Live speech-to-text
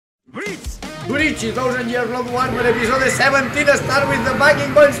Bleach 1000 Years Blood Warmer episode 17 start with the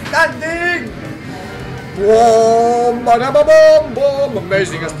backing band standing. Boom, boom, boom.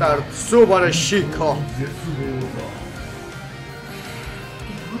 Amazing start, super chic.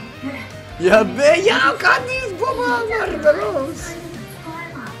 Yeah, look at this, Baba, marvelous.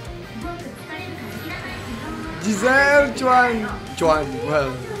 Giselle, Chuan,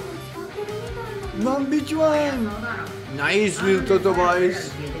 well. Mambi Chuan. Nice little Toto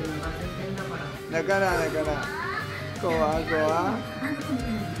boys. Nakana. Go on.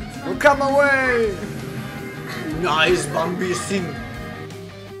 Oh, come away. Nice Bambi sing.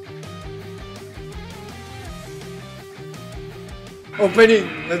 Opening,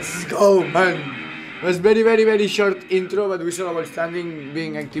 let's go, man. It was very short intro, but we saw our standing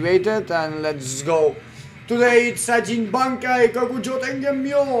being activated, and let's go. Today it's Sajin Bankai, Kakujo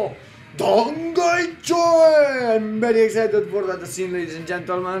Tengemyo, Dongai Joy. I'm very excited for that scene, ladies and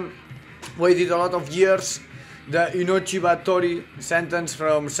gentlemen. Waited a lot of years. The Inochibatori sentence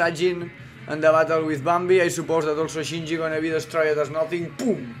from Sajin and the battle with Bambi. I suppose that also Shinji gonna be destroyed as nothing.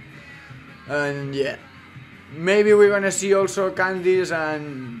 Boom! And yeah. Maybe we're gonna see also Candice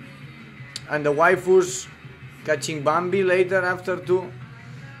and the waifus catching Bambi later after too.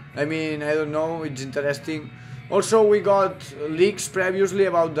 I mean, I don't know, it's interesting. Also, we got leaks previously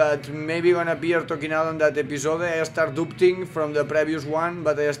about that maybe gonna appear Tokinado on that episode. I start duping from the previous one,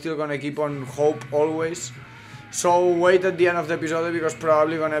 but I still gonna keep on hope always. So wait at the end of the episode because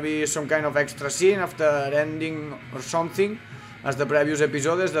probably gonna be some kind of extra scene after ending or something. As the previous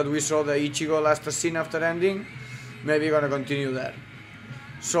episodes that we saw the Ichigo last scene after ending, maybe gonna continue there.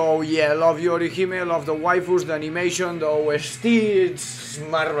 So yeah, love you Orihime, love the waifus, the animation, the OST, it's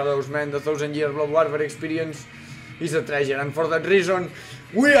marvelous, man. The 1000 Years Blood Warfare experience is a treasure, and for that reason,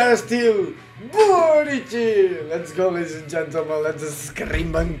 we are still Borichi! Let's go, ladies and gentlemen, let's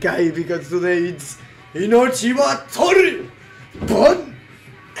scream Bankai, because today it's Inochibatori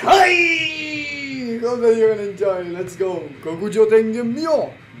Bankai! Hope that you're gonna enjoy. Let's go. Kokujo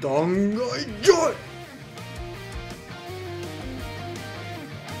Tengemyo. Dongai Joy.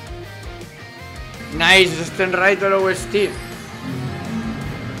 Nice, Stand Writer OST.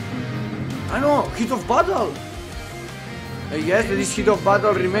 I know, Hit of Battle. I guess that is Hit of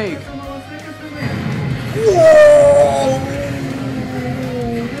Battle remake. Whoa!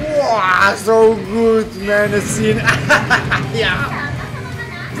 Wow, so good, man. A scene. Yeah.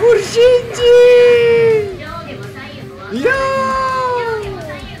 For Shinji!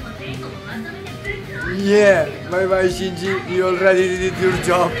 Yeah! Bye bye Shinji, you already did your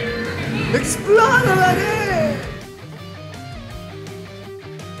job. Explodere!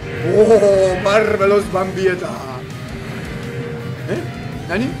 Oh, marvelous Bambieta! Eh?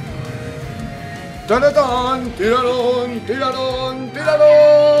 Nani? Tadadon! Tiradon!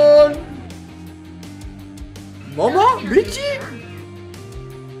 Mama? Bichi?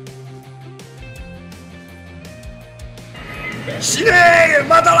 Shine!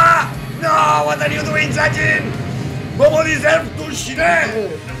 Matala! No! What are you doing, Sajin? Momo deserves to shine!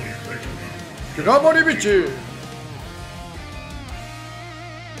 Kiramori Bichi!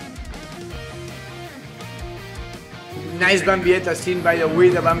 Nice Bambieta scene, by the way.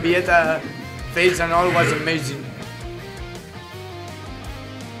 The Bambieta face and all was amazing.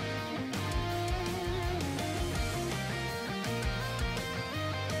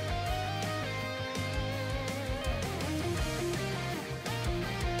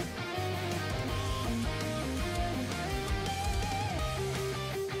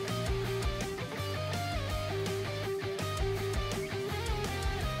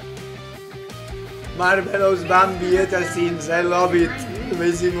 Marvelous Bambieta scenes, I love it.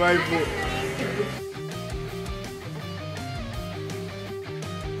 Amazing waifu.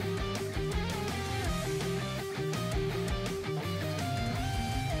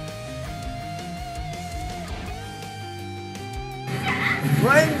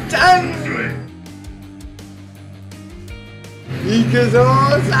 One-chan! Ikuzo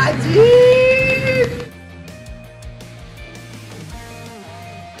Sajin!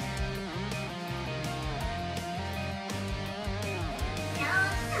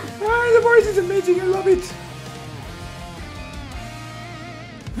 The voice is amazing, I love it!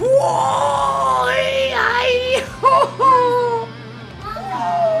 Whoa!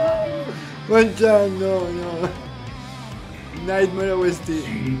 One-chan, no. Nightmare OST.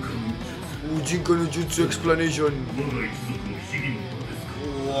 Jinko no Jutsu explanation.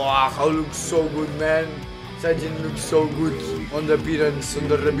 Wow, how looks so good, man. Sajin looks so good on the appearance, on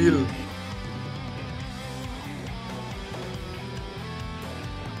the reveal.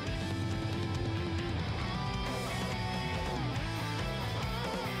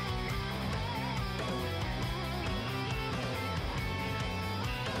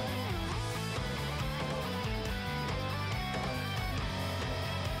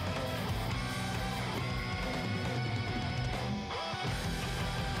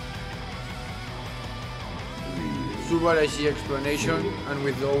 true Watashi explanation, and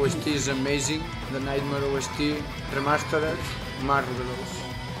with the OST is amazing. The Nightmare OST remastered, marvelous.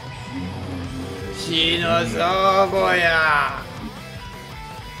 Shinozoboya!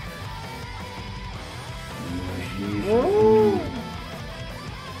 Oh.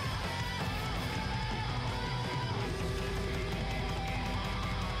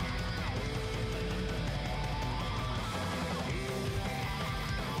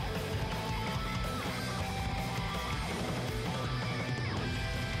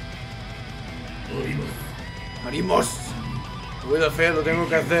 ¡Marimos! Lo puedo hacer, lo tengo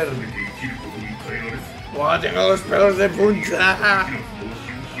que hacer. ¡Wow! ¡Tengo los pelos de punta!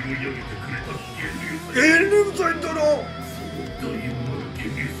 ¡El Nintendo!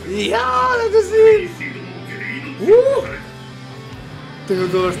 ¡Ya! ¡That's it! Tengo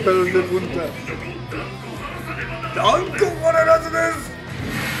todos los pelos de punta. ¡Danko para nosotros!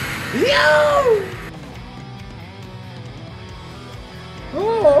 ¡Ya!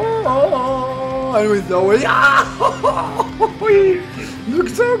 Oh, and with the way,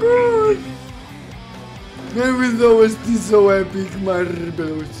 looks so good. And with the OST so epic,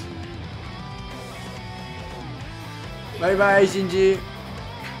 marvelous. Bye bye, Shinji.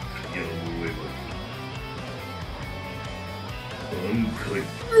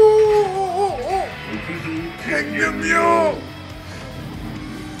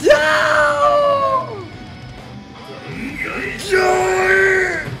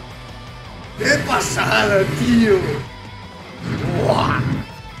 ¡Qué pasada, tío! ¡Buah!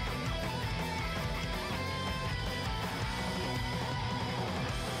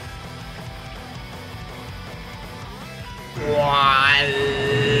 ¡Buah!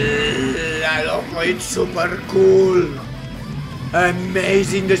 El ojo, it's super cool!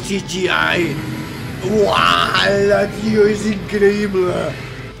 Amazing the CGI! ¡Buah! Tío, es increíble!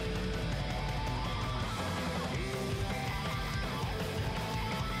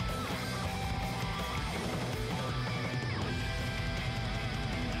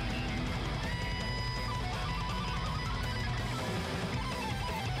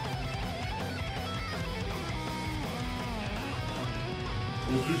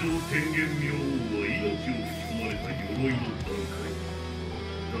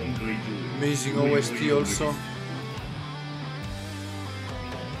 Amazing OST also.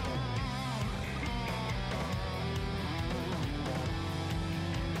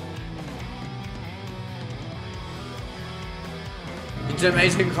 It's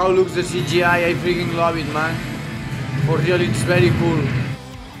amazing how looks the CGI, I freaking love it, man. For real, it's very cool.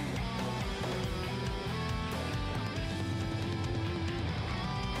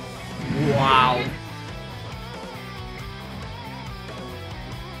 Wow.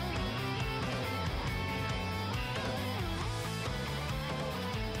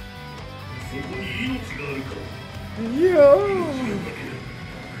 Yo!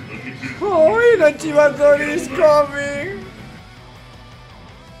 Oh, Ichigo is coming!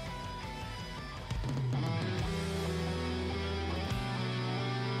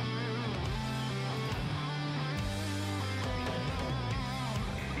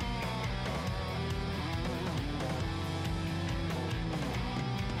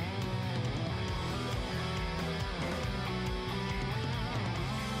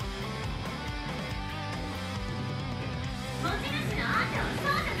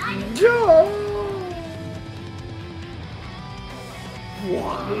 Yo!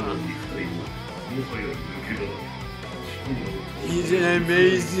 Wow! It's an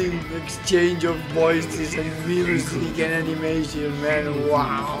amazing exchange of voices and music and animation, man.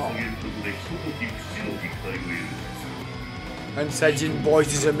 Wow! And Sajin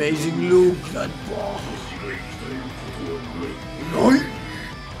voice is amazing. Look that boss.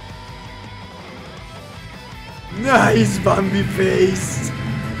 Nice Bambi face.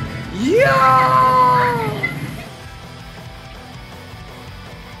 Yeah!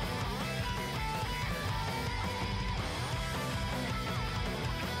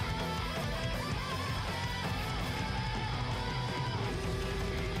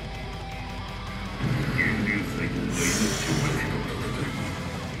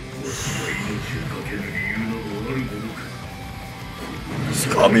 He's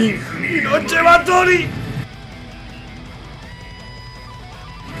coming! Inochibatori!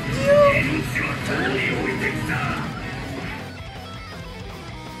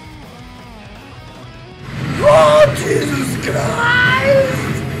 Oh, Jesus Christ!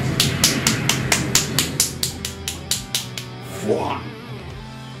 ¡Fua!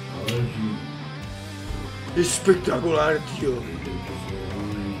 Espectacular, tío.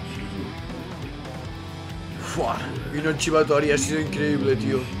 ¡Fua! Inochibatori ha sido increíble,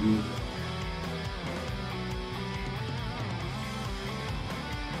 tío.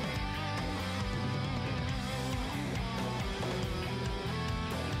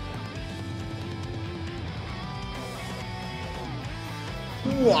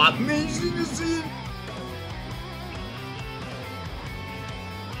 Wow, amazing scene!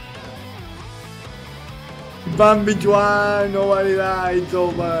 Bambi Juan, nobody died,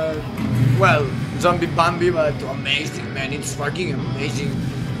 so bad. Well, zombie Bambi, but amazing, man. It's fucking amazing.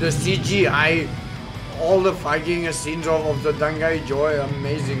 The CGI, all the fucking scenes of the Bankai Joy,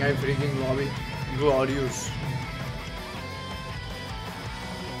 amazing. I freaking love it. Glorious.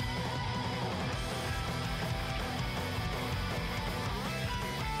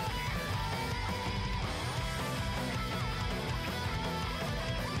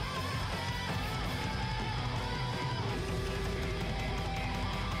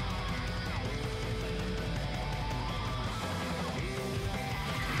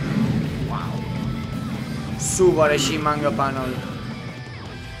 Watashi manga panel.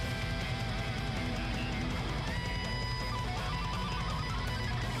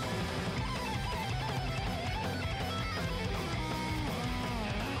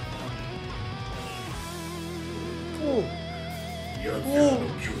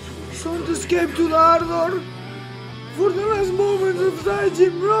 Don't escape to the ardor for the last moments of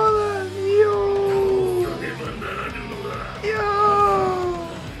Sajin, brother.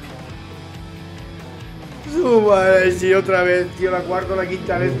 Sí, otra vez, tío, la cuarta o la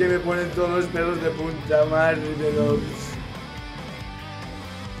quinta vez que me ponen todos los pelos de punta, madre de los...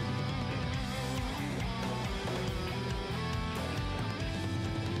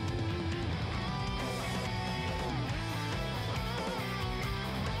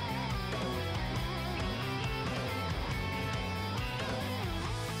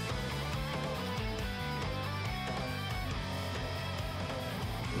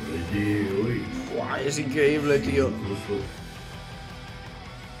 Wow, es increíble, tío.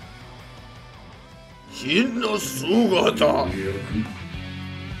 Shin no Sugata.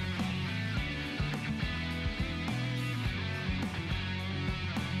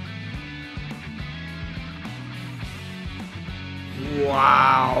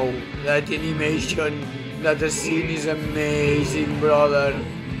 Wow, that animation, that scene is amazing, brother.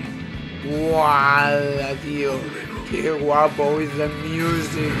 Wow, tío. Qué guapo with the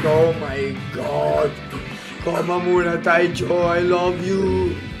music, oh my god. Komamura Taicho, I love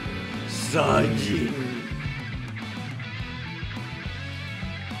you. Sajin.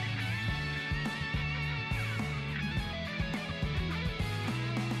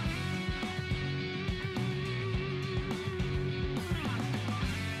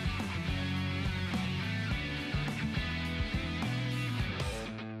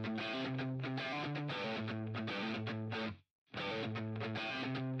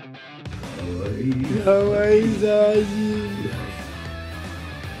 Kawaii Sajin.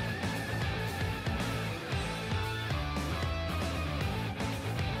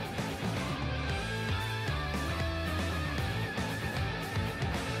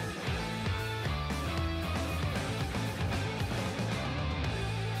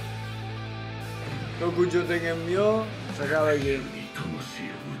 Tokujo Tengenmyo, se acaba aquí.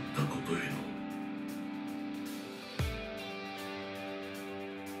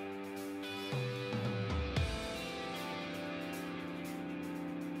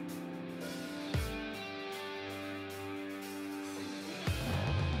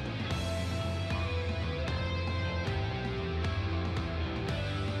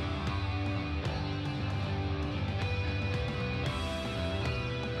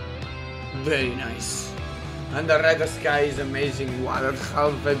 Very nice. And the red sky is amazing. Wow, that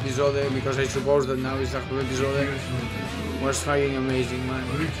half episode, because I suppose that now is the half episode, was fucking amazing, man.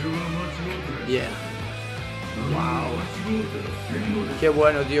 Yeah. Wow. Qué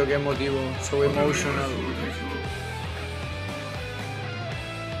bueno, tío, qué emotivo. So emotional.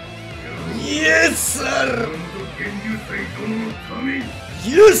 Yes, sir!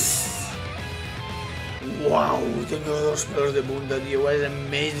 Yes! Wow, tengo dos pelos de punta, tío. It was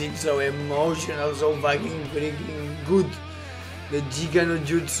amazing, so emotional, so fucking freaking good. The Giga no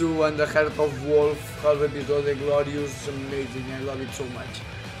Jutsu and the Heart of Wolf half episode, glorious, amazing. I love it so much.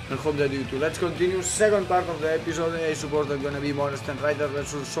 I hope that you too. Let's continue. Second part of the episode. I suppose that's gonna be Monster Rider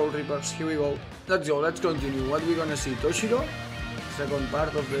versus Soul Reapers. Here we go. Let's go. Let's continue. What we gonna see? Toshiro. Second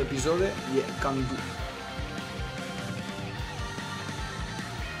part of the episode. Yeah, coming to.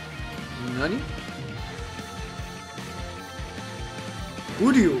 Nani?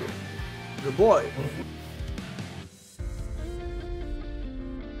 Uryu, the boy.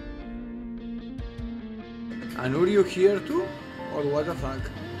 And Uryu here too? Or what the fuck?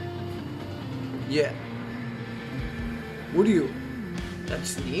 Yeah. Uryu.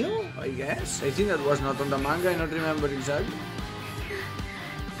 That's new, I guess? I think that was not on the manga, I don't remember exactly.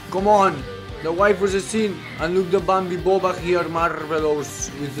 Come on! The wife was a scene, and look the Bambi Boba here, marvelous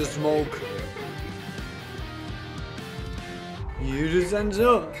with the smoke.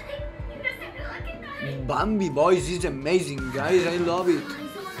 Yurusanzo. Bambi voice is amazing, guys. I love it.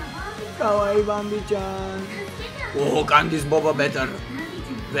 Kawaii Bambi-chan. Oh, Candice Boba better.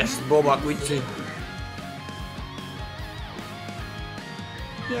 Best Boba Quitzy.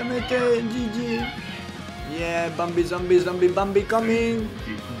 Yamete, GG. Yeah, Bambi, zombie, zombie, Bambi coming.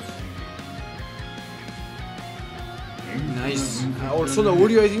 Nice. Also the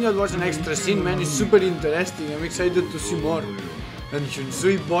Uryu, I think that was an extra scene, man. It's super interesting. I'm excited to see more. And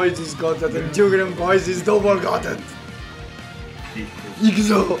Shunsui boys is got it, and Jugram boys is double got it.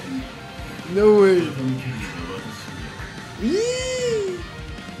 Ichigo! No way! Eee!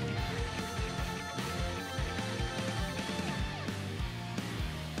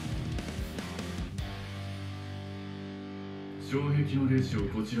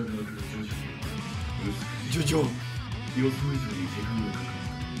 Jojo! 予想以上に時間がかか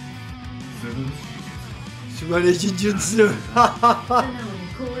る素晴らしい術素晴らしい術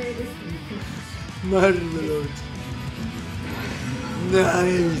マルメローナイ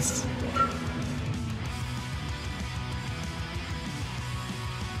ス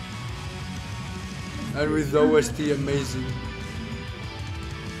And with the OST amazing.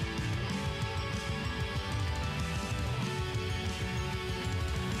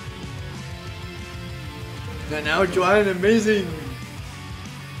 And now Joanne, amazing!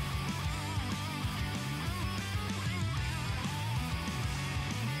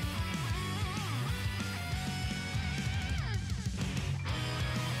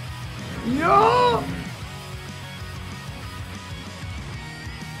 Yeah!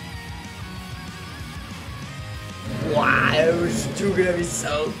 Wow, it's gonna be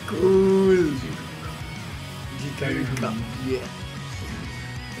so cool! Jikanka, yeah.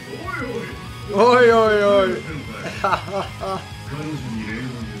 Oi, oi, oi!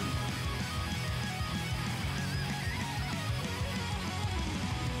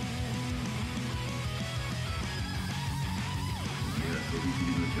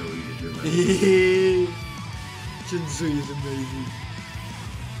 Shunsui is amazing.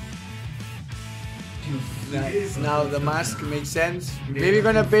 Nice. Now the mask makes sense. Maybe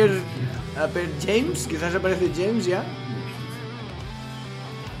gonna appear James? Quizás aparece James, yeah?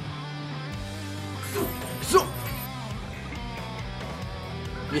 So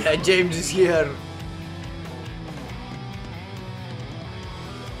yeah, James is here.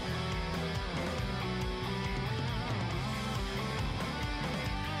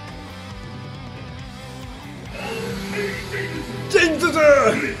 James is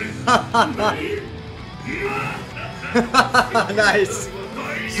here! Nice!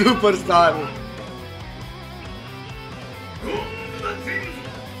 Superstar!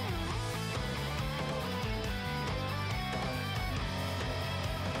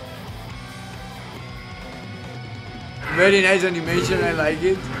 Very nice animation, I like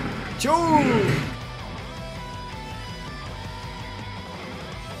it. Choo!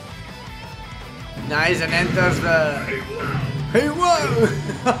 Nice, and enters the... Hey, whoa!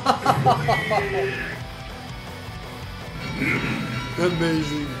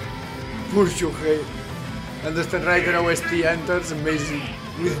 Amazing. Poor Shohei. And the Striker OST enters, amazing.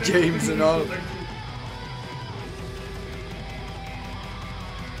 With James and all.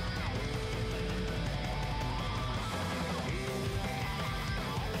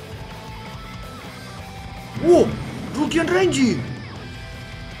 Whoa! Rookie and Renji!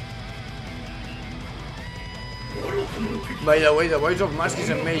 By the way, the voice of Mask is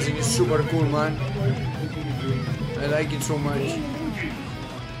amazing, it's super cool, man. I like it so much.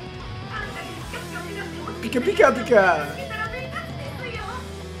 Pika pika pika!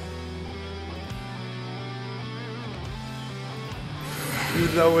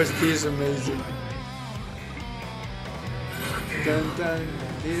 The OST is amazing. Dun, dun.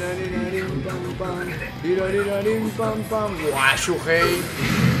 ¡Guau, Shuhei!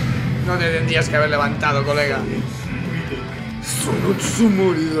 No te tendrías que haber levantado, colega.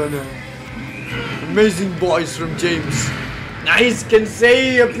 Amazing voice from James. Nice,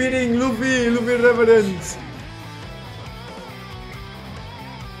 Kensei appearing, Luffy reference.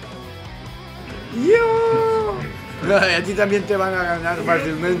 Yo. A ti también te van a ganar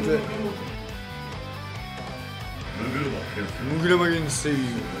fácilmente. Mugrama Kensei.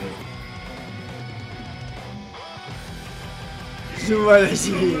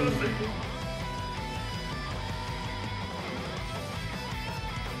 Subarashi.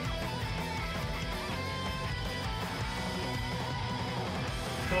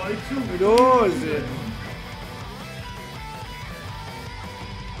 Rose.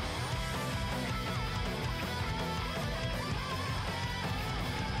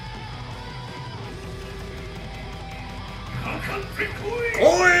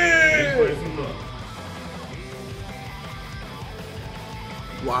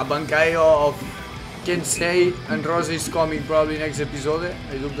 Wow, Bankai of Kensei and Rose is coming probably next episode.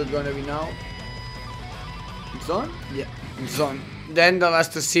 I hope that's gonna be now. It's on? Yeah, it's on. Then the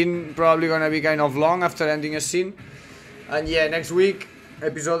last scene probably gonna be kind of long after ending a scene. And yeah, next week,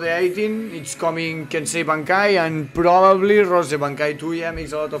 episode 18, it's coming Kensei Bankai and probably Rose Bankai too. Yeah,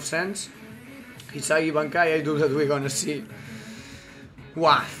 makes a lot of sense. Hisagi Bankai, I do that we're gonna see.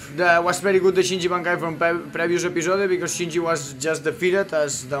 Wow, that was very good, the Shinji Bankai from previous episode, because Shinji was just defeated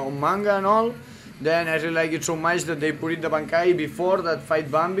as the manga and all. Then I really like it so much that they put in the Bankai before that fight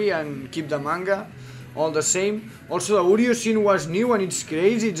Bambi and keep the manga all the same. Also the Uryu scene was new and it's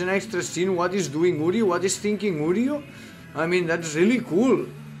crazy, it's an extra scene. What is doing Uryu? What is thinking Uryu? I mean, that's really cool.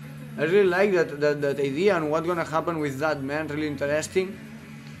 I really like that idea and what's gonna happen with that, man, really interesting.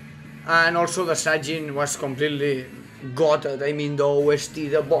 And also the Sajin was completely got it. I mean, the OST,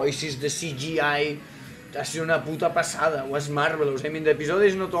 the voices, the CGI, ha sido una puta pasada, was marvelous. I mean, the episode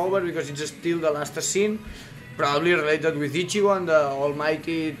is not over because it's still the last scene, probably related with Ichigo and the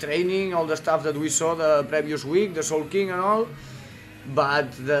almighty training, all the stuff that we saw the previous week, the Soul King and all.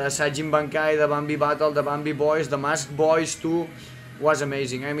 But the Sajin Bankai, the Bambi battle, the Bambi boys, the Masked boys too, was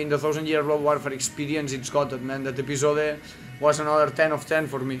amazing. I mean, the 1000-year Blood Warfare experience, it's got it, man. That episode was another 10 of 10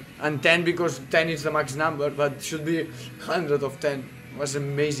 for me. And 10 because 10 is the max number, but should be 100 of 10. It was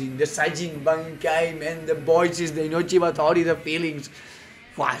amazing. The Sajin Bankai, man, the voices, the Inochi Batori, the feelings.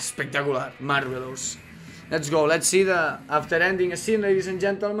 Wow, spectacular, marvelous. Let's go, let's see the after ending a scene, ladies and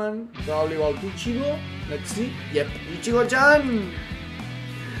gentlemen. Probably about Ichigo. Let's see. Yep, Ichigo-chan!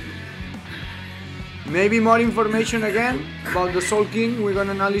 Maybe more information again about the Soul King. We're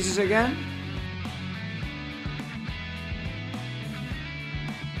gonna analysis again.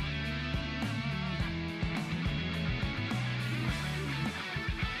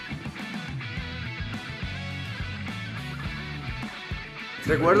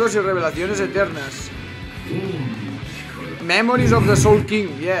 Recuerdos y revelaciones eternas. Memories of the Soul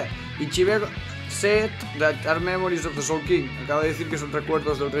King, yeah. Ichigo said that are memories of the Soul King. Acaba de decir que son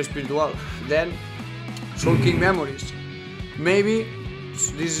recuerdos del rey espiritual. Then, Soul King memories. Maybe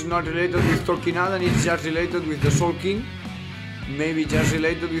this is not related with Tokinada and it's just related with the Soul King. Maybe just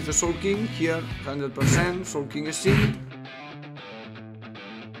related with the Soul King. Here, 100% Soul King is seen.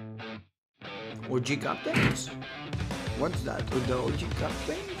 OG Captains? What's that? The OG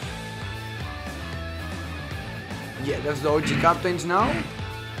Captains? Yeah, that's the OG Captains now.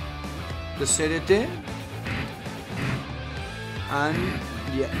 The CDT. And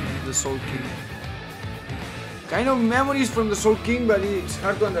yeah, the Soul King. Kind of memories from the Soul King, but it's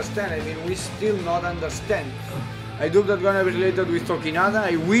hard to understand. I mean, we still not understand. I do that's gonna be related with Tokinada.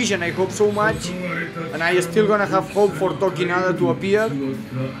 I wish and I hope so much. And I still gonna have hope for Tokinada to appear.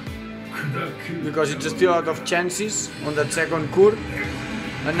 Because it's still out of chances on that second cour.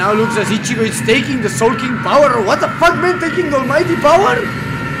 And now looks as Ichigo is taking the Soul King power. What the fuck, man? Taking the almighty power?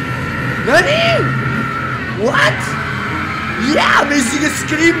 Nani? What? Yeah, amazing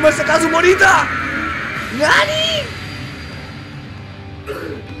scream, Masakazu Morita! Nani?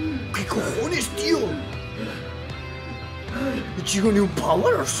 ¿Qué cojones, tío? Ichigo new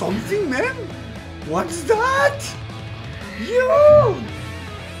power or something, man? What's that? Yo!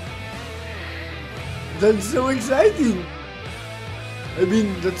 That's so exciting! I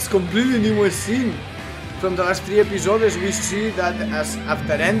mean, that's completely new scene. From the last 3 episodes, we see that as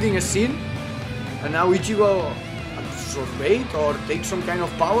after ending a scene, and now Ichigo absorbate or take some kind of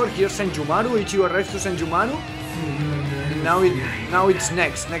power. Here Senjumaru, Ichigo arrives to Senjumaru. And now it's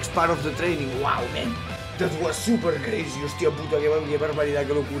next part of the training. Wow, man. That was super crazy. Hostia puta, qué barbaridad,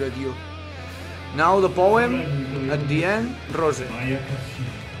 qué locura, tío. Now the poem, at the end, Rose.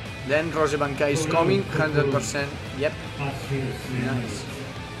 Then Rose Bankai is coming, 100%. Yep. Nice.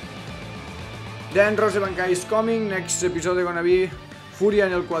 Then Rose Bankai is coming. Next episode gonna be Furia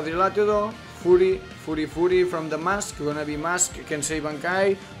en el Cuadrilátero. Fury from the Mask. Gonna be Mask, Kensei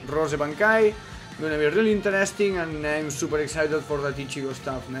Bankai, Rose Bankai. Gonna be really interesting, and I'm super excited for that Ichigo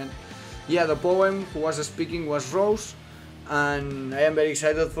stuff, man. Yeah, the poem who was speaking was Rose. And I am very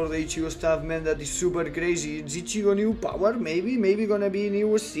excited for the Ichigo stuff, man. That is super crazy. It's Ichigo new power, maybe gonna be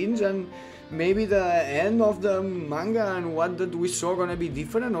new scenes, and maybe the end of the manga and what that we saw gonna be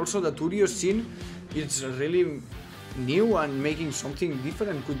different. Also the Turio scene, it's really new and making something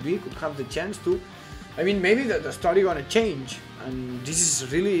different. Could have the chance to. I mean, maybe the story gonna change, and this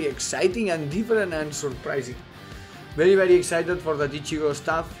is really exciting and different and surprising. Very, very excited for the Ichigo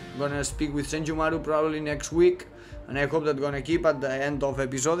stuff. Gonna speak with Senjumaru probably next week. And I hope that's gonna keep at the end of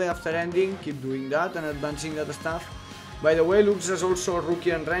episode after ending, keep doing that and advancing that stuff. By the way, looks as also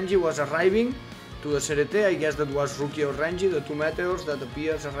Ruki and Renji was arriving to the Serete. I guess that was Ruki or Renji, the two meteors that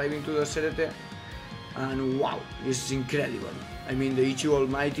appears arriving to the Serete. And wow, this is incredible. I mean, the Ichigo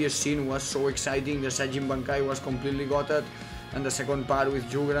Almighty's scene was so exciting, the Sajin Bankai was completely gutted, and the second part with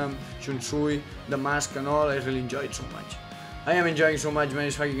Jugram, Shunsui, the mask and all, I really enjoyed so much. I am enjoying so much, man,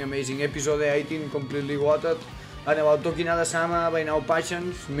 it's fucking amazing. Episode 18 completely gutted. And about Tokinada-sama, by now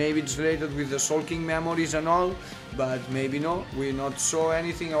passions, maybe it's related with the sulking memories and all, but maybe no. We not saw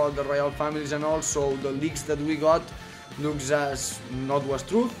anything about the royal families and all, so the leaks that we got looks as not was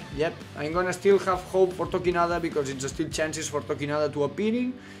truth. Yep, I'm gonna still have hope for Tokinada because it's still chances for Tokinada to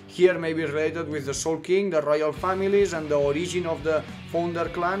appearing. Here maybe related with the Soul King, the royal families and the origin of the founder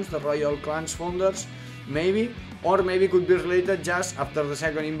clans, the royal clans founders, maybe. Or maybe could be related just after the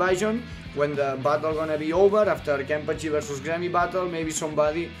second invasion, when the battle gonna be over, after Kenpachi versus Grammy battle, maybe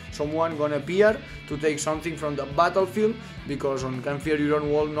someone gonna appear to take something from the battlefield, because on Can Fear Your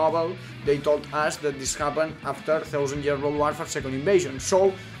Own World novel, they told us that this happened after 1000 Year World War for second invasion,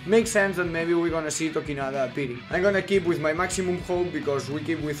 so makes sense that maybe we're gonna see Tokinada appearing. I'm gonna keep with my maximum hope, because we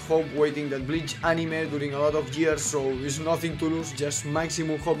keep with hope waiting that Bleach anime during a lot of years, so there's nothing to lose, just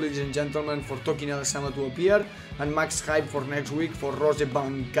maximum hope, ladies and gentlemen, for Tokinada-sama to appear, and max hype for next week for Rose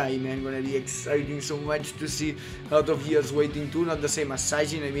Bankai, man, gonna be exciting so much to see, a lot of years waiting too, not the same as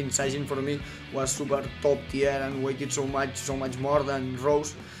Sajin. I mean, Sajin for me was super top tier and waited so much more than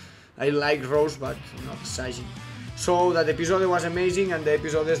Rose. I like Rose, but not Sajin. So that episode was amazing, and the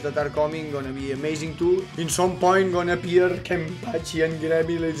episodes that are coming gonna be amazing too. In some point gonna appear Kenpachi and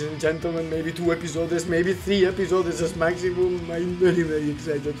Grammy, ladies and gentlemen, maybe 2 episodes, maybe 3 episodes as maximum. I'm very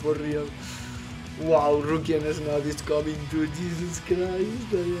excited for real. Wow, Ruki and Snot is coming too, Jesus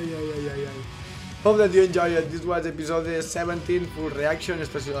Christ. Hope that you enjoyed it. This was episode 17 full reaction.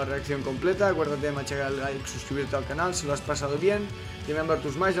 Esta ha sido la reacción completa. Acuérdate de machacar el like, suscribirte al canal si lo has pasado bien. Remember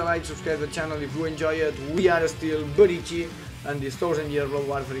to smash the like, subscribe to the channel if you enjoy it. We are still Bleach, and this 1000-year World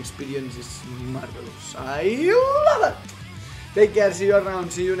Warfare experience is marvelous. I love it! Take care, see you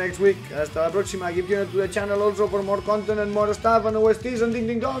around, see you next week. Hasta la próxima. Keep tuned to the channel also for more content and more stuff and OSTs and ding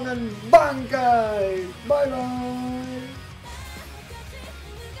ding dong and Bankai! Bye bye!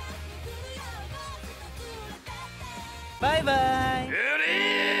 Bye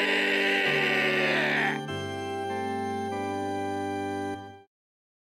bye!